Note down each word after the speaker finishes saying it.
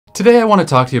Today I want to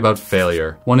talk to you about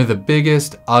failure, one of the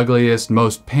biggest, ugliest,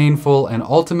 most painful, and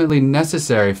ultimately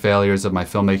necessary failures of my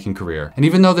filmmaking career. And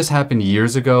even though this happened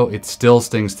years ago, it still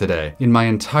stings today. In my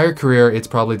entire career, it's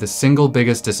probably the single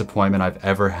biggest disappointment I've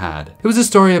ever had. It was a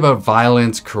story about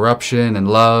violence, corruption, and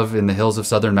love in the hills of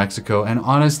southern Mexico, and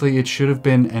honestly, it should have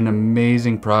been an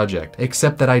amazing project,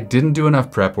 except that I didn't do enough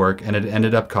prep work and it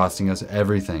ended up costing us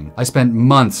everything. I spent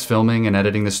months filming and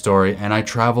editing the story, and I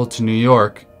traveled to New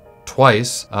York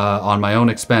twice on my own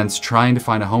expense trying to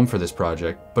find a home for this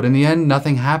project, but in the end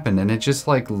nothing happened, and it just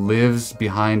like lives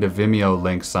behind a Vimeo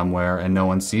link somewhere and no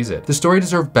one sees it. The story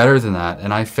deserved better than that,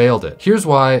 and I failed it. Here's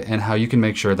why and how you can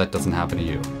make sure that doesn't happen to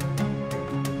you.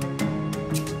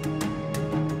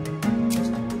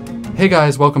 Hey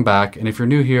guys, welcome back, and if you're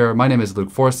new here, my name is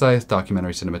Luke Forsyth,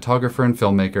 documentary cinematographer and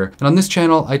filmmaker, and on this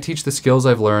channel I teach the skills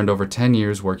I've learned over 10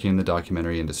 years working in the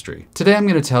documentary industry. Today I'm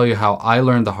going to tell you how I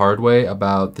learned the hard way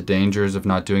about the dangers of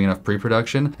not doing enough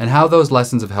pre-production, and how those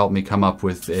lessons have helped me come up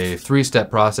with a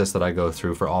 3-step process that I go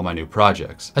through for all my new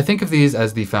projects. I think of these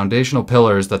as the foundational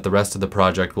pillars that the rest of the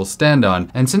project will stand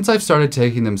on, and since I've started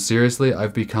taking them seriously,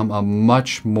 I've become a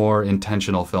much more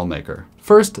intentional filmmaker.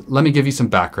 First, let me give you some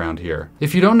background here.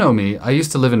 If you don't know me, I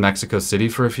used to live in Mexico City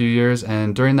for a few years,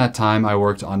 and during that time I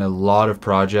worked on a lot of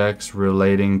projects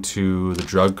relating to the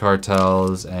drug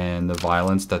cartels and the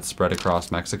violence that spread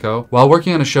across Mexico. While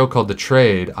working on a show called The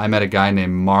Trade, I met a guy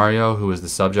named Mario who was the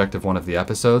subject of one of the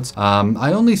episodes.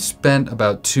 I only spent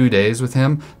about 2 days with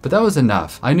him, but that was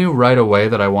enough. I knew right away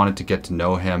that I wanted to get to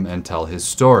know him and tell his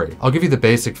story. I'll give you the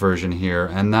basic version here,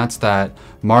 and that's that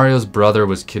Mario's brother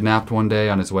was kidnapped one day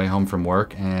on his way home from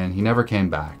work, and he never came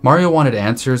back. Mario wanted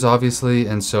answers, obviously,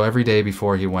 and so every day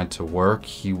before he went to work,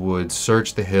 he would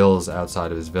search the hills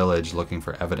outside of his village looking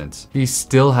for evidence. He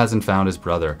still hasn't found his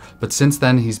brother, but since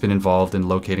then he's been involved in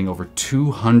locating over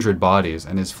 200 bodies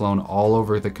and has flown all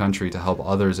over the country to help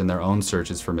others in their own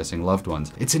searches for missing loved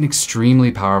ones. It's an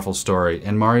extremely powerful story,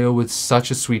 and Mario was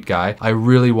such a sweet guy. I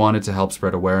really wanted to help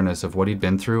spread awareness of what he'd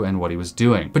been through and what he was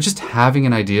doing. But just having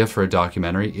an idea for a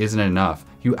documentary isn't enough.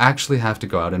 You actually have to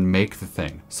go out and make the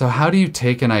thing. So how do you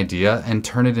take an idea and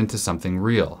turn it into something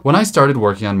real? When I started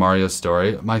working on Mario's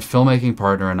story, my filmmaking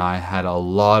partner and I had a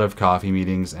lot of coffee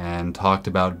meetings and talked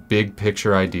about big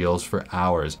picture ideals for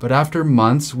hours. But after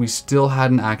months, we still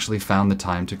hadn't actually found the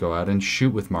time to go out and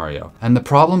shoot with Mario. And the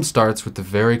problem starts with the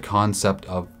very concept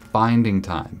of finding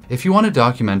time. If you want a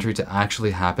documentary to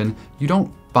actually happen, you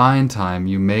don't find time,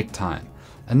 you make time.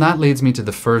 And that leads me to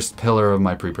the first pillar of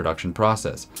my pre-production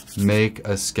process: make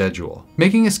a schedule.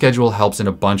 Making a schedule helps in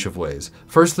a bunch of ways.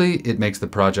 Firstly, it makes the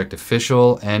project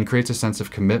official and creates a sense of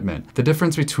commitment. The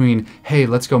difference between, hey,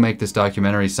 let's go make this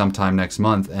documentary sometime next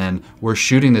month, and we're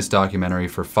shooting this documentary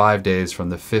for 5 days from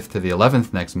the 5th to the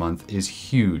 11th next month is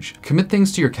huge. Commit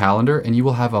things to your calendar and you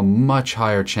will have a much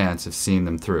higher chance of seeing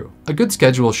them through. A good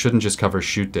schedule shouldn't just cover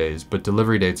shoot days, but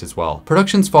delivery dates as well.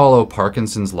 Productions follow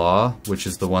Parkinson's law, which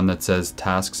is the one that says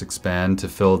tasks expand to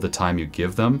fill the time you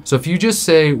give them. So if you just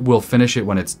say, we'll finish it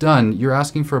when it's done, you're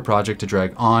asking for a project to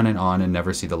drag on and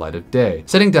never see the light of day.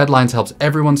 Setting deadlines helps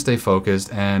everyone stay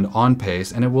focused and on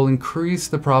pace, and it will increase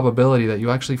the probability that you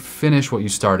actually finish what you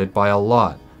started by a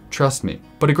lot. Trust me.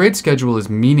 But a great schedule is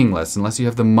meaningless unless you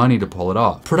have the money to pull it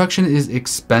off. Production is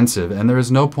expensive, and there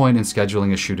is no point in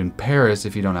scheduling a shoot in Paris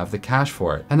if you don't have the cash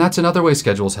for it. And that's another way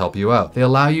schedules help you out. They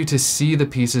allow you to see the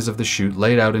pieces of the shoot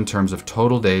laid out in terms of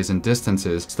total days and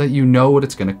distances so that you know what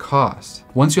it's going to cost.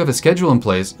 Once you have a schedule in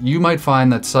place, you might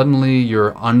find that suddenly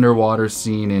your underwater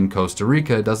scene in Costa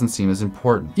Rica doesn't seem as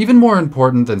important. Even more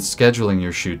important than scheduling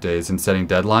your shoot days and setting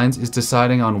deadlines is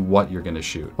deciding on what you're going to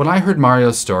shoot. When I heard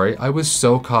Mario's story, I was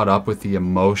so caught up with the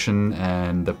emotion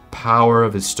and the power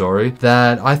of his story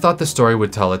that I thought the story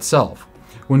would tell itself.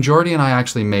 When Jordy and I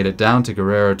actually made it down to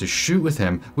Guerrero to shoot with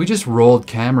him, we just rolled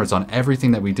cameras on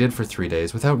everything that we did for 3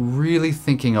 days without really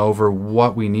thinking over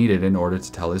what we needed in order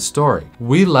to tell his story.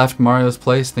 We left Mario's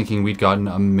place thinking we'd gotten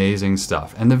amazing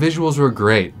stuff, and the visuals were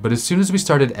great, but as soon as we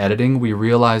started editing, we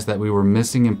realized that we were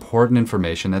missing important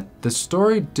information, that the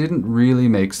story didn't really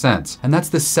make sense. And that's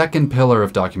the second pillar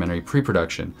of documentary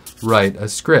pre-production: write a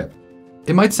script.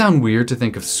 It might sound weird to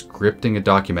think of scripting a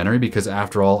documentary because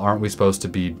after all, aren't we supposed to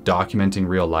be documenting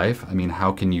real life? I mean,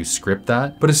 how can you script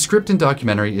that? But a script in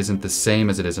documentary isn't the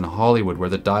same as it is in Hollywood, where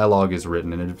the dialogue is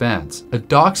written in advance. A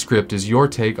doc script is your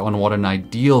take on what an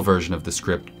ideal version of the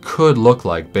script could look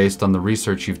like based on the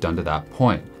research you've done to that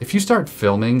point. If you start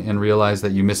filming and realize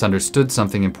that you misunderstood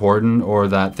something important or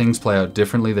that things play out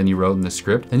differently than you wrote in the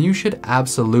script, then you should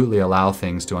absolutely allow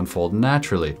things to unfold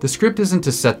naturally. The script isn't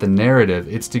to set the narrative,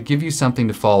 it's to give you something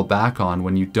to fall back on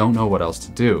when you don't know what else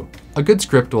to do. A good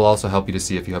script will also help you to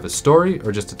see if you have a story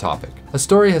or just a topic. A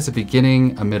story has a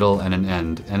beginning, a middle, and an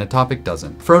end, and a topic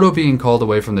doesn't. Frodo being called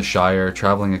away from the Shire,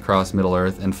 traveling across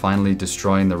Middle-earth, and finally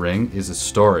destroying the ring is a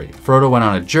story. Frodo went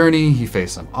on a journey, he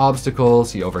faced some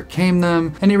obstacles, he overcame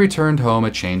them, and he returned home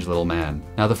a changed little man.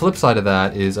 Now the flip side of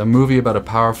that is a movie about a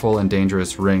powerful and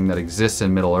dangerous ring that exists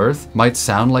in Middle-earth might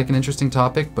sound like an interesting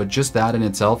topic, but just that in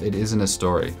itself, it isn't a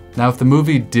story. Now if the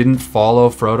movie didn't follow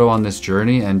Frodo on this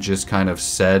journey and just kind of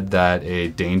said that a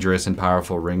dangerous and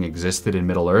powerful ring existed in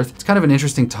Middle-earth, it's kind of an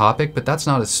interesting topic, but that's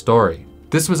not a story.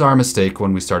 This was our mistake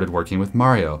when we started working with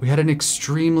Mario. We had an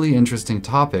extremely interesting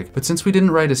topic, but since we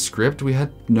didn't write a script, we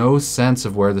had no sense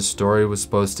of where the story was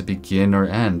supposed to begin or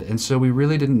end, and so we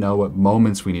really didn't know what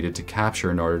moments we needed to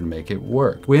capture in order to make it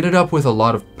work. We ended up with a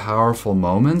lot of powerful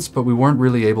moments, but we weren't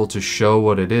really able to show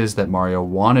what it is that Mario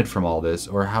wanted from all this,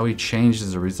 or how he changed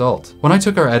as a result. When I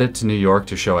took our edit to New York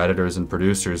to show editors and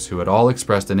producers who had all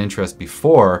expressed an interest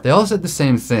before, they all said the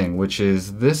same thing, which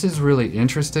is, this is really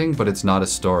interesting, but it's not a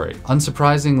story.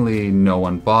 Surprisingly, no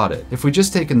one bought it. If we'd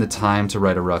just taken the time to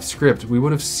write a rough script, we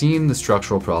would have seen the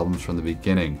structural problems from the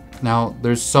beginning. Now,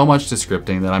 there's so much to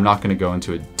scripting that I'm not going to go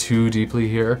into it too deeply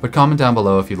here, but comment down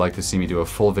below if you'd like to see me do a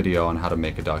full video on how to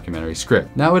make a documentary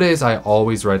script. Nowadays, I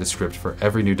always write a script for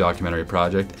every new documentary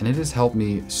project, and it has helped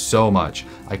me so much.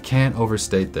 I can't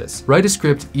overstate this. Write a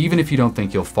script even if you don't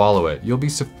think you'll follow it. You'll be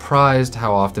surprised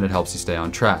how often it helps you stay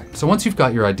on track. So once you've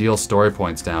got your ideal story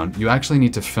points down, you actually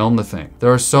need to film the thing.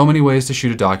 There are so many ways to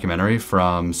shoot a documentary,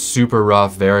 from super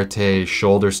rough verite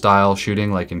shoulder style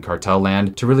shooting like in Cartel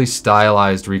Land to really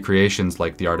stylized recreations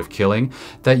like The Art of Killing,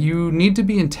 that you need to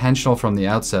be intentional from the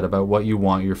outset about what you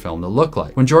want your film to look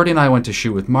like. When Jordy and I went to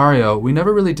shoot with Mario, we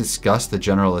never really discussed the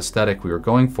general aesthetic we were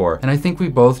going for, and I think we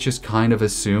both just kind of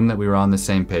assumed that we were on the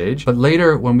same page. But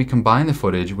later, when we combined the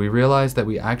footage, we realized that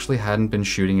we actually hadn't been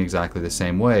shooting exactly the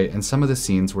same way, and some of the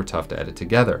scenes were tough to edit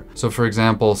together. So for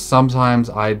example, sometimes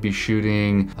I'd be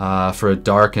shooting for a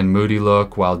dark and moody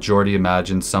look while Jordy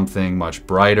imagined something much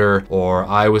brighter, or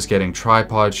I was getting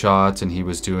tripod shots and he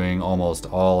was doing almost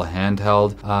all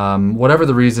handheld. Whatever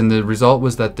the reason, the result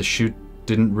was that the shoot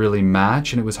didn't really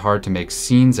match and it was hard to make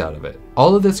scenes out of it.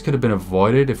 All of this could have been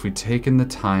avoided if we'd taken the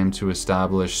time to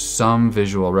establish some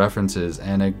visual references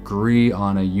and agree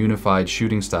on a unified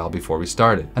shooting style before we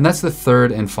started. And that's the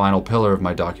third and final pillar of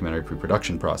my documentary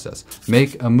pre-production process.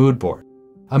 Make a mood board.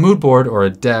 A mood board, or a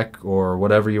deck, or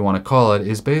whatever you want to call it,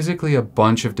 is basically a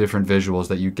bunch of different visuals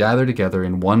that you gather together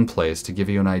in one place to give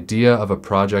you an idea of a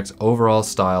project's overall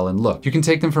style and look. You can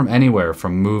take them from anywhere,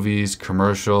 from movies,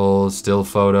 commercials, still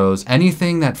photos.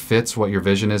 Anything that fits what your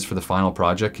vision is for the final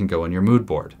project can go in your mood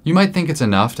board. You might think it's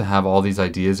enough to have all these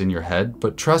ideas in your head,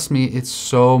 but trust me, it's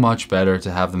so much better to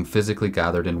have them physically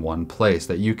gathered in one place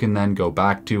that you can then go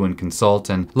back to and consult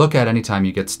and look at anytime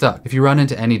you get stuck. If you run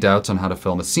into any doubts on how to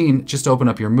film a scene, just open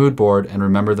up your mood board and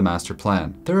remember the master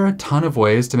plan. There are a ton of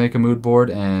ways to make a mood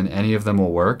board, and any of them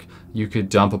will work. You could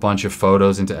dump a bunch of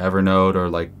photos into Evernote, or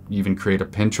like even create a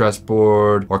Pinterest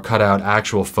board, or cut out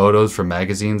actual photos from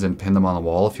magazines and pin them on the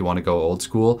wall if you want to go old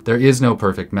school. There is no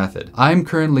perfect method. I'm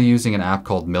currently using an app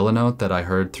called Milanote that I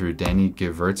heard through Danny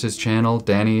Givertz's channel.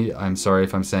 Danny, I'm sorry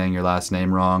if I'm saying your last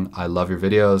name wrong. I love your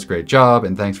videos, great job,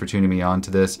 and thanks for tuning me on to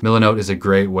this. Milanote is a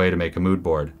great way to make a mood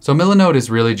board. So Milanote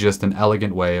is really just an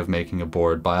elegant way of making a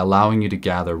board by allowing you to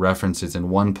gather references in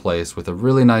one place with a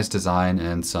really nice design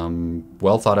and some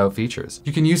well thought out features.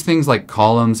 You can use things like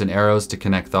columns and arrows to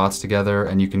connect thoughts together,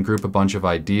 and you can group a bunch of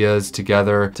ideas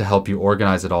together to help you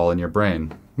organize it all in your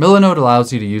brain. Milanote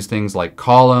allows you to use things like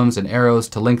columns and arrows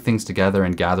to link things together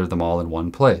and gather them all in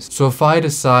one place. So if I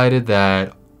decided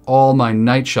that all my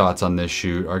night shots on this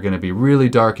shoot are going to be really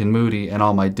dark and moody, and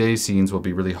all my day scenes will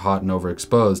be really hot and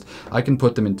overexposed, I can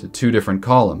put them into two different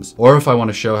columns. Or if I want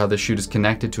to show how the shoot is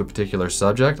connected to a particular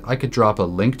subject, I could drop a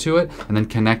link to it and then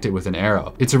connect it with an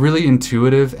arrow. It's a really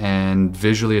intuitive and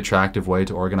visually attractive way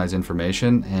to organize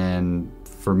information, and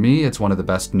for me, it's one of the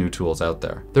best new tools out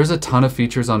there. There's a ton of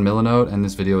features on Milanote, and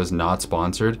this video is not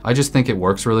sponsored. I just think it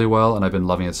works really well, and I've been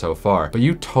loving it so far. But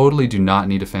you totally do not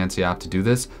need a fancy app to do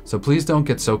this, so please don't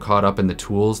get so caught up in the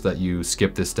tools that you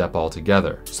skip this step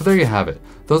altogether. So there you have it.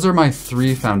 Those are my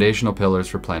 3 foundational pillars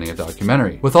for planning a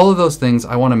documentary. With all of those things,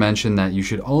 I want to mention that you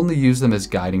should only use them as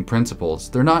guiding principles.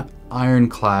 They're not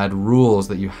ironclad rules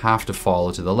that you have to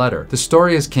follow to the letter. The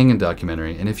story is king in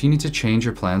documentary, and if you need to change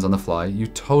your plans on the fly, you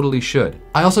totally should.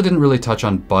 I also didn't really touch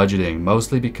on budgeting,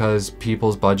 mostly because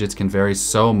people's budgets can vary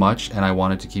so much and I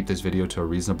wanted to keep this video to a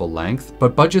reasonable length.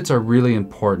 But budgets are really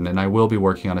important and I will be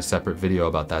working on a separate video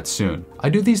about that soon. I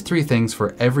do these 3 things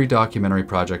for every documentary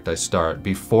project I start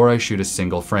before I shoot a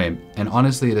single frame, and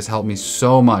honestly it has helped me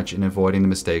so much in avoiding the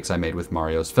mistakes I made with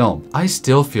Mario's film. I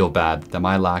still feel bad that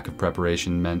my lack of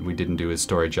preparation meant we didn't do his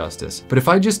story justice, but if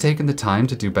I'd just taken the time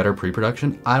to do better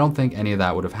pre-production, I don't think any of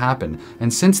that would have happened,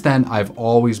 and since then I've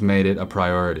always made it a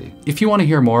priority. If you want to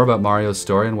hear more about Mario's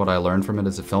story and what I learned from it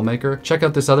as a filmmaker, check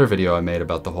out this other video I made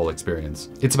about the whole experience.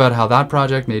 It's about how that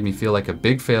project made me feel like a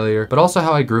big failure, but also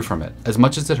how I grew from it. As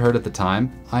much as it hurt at the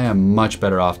time, I am much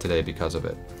better off today because of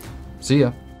it. See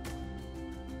ya.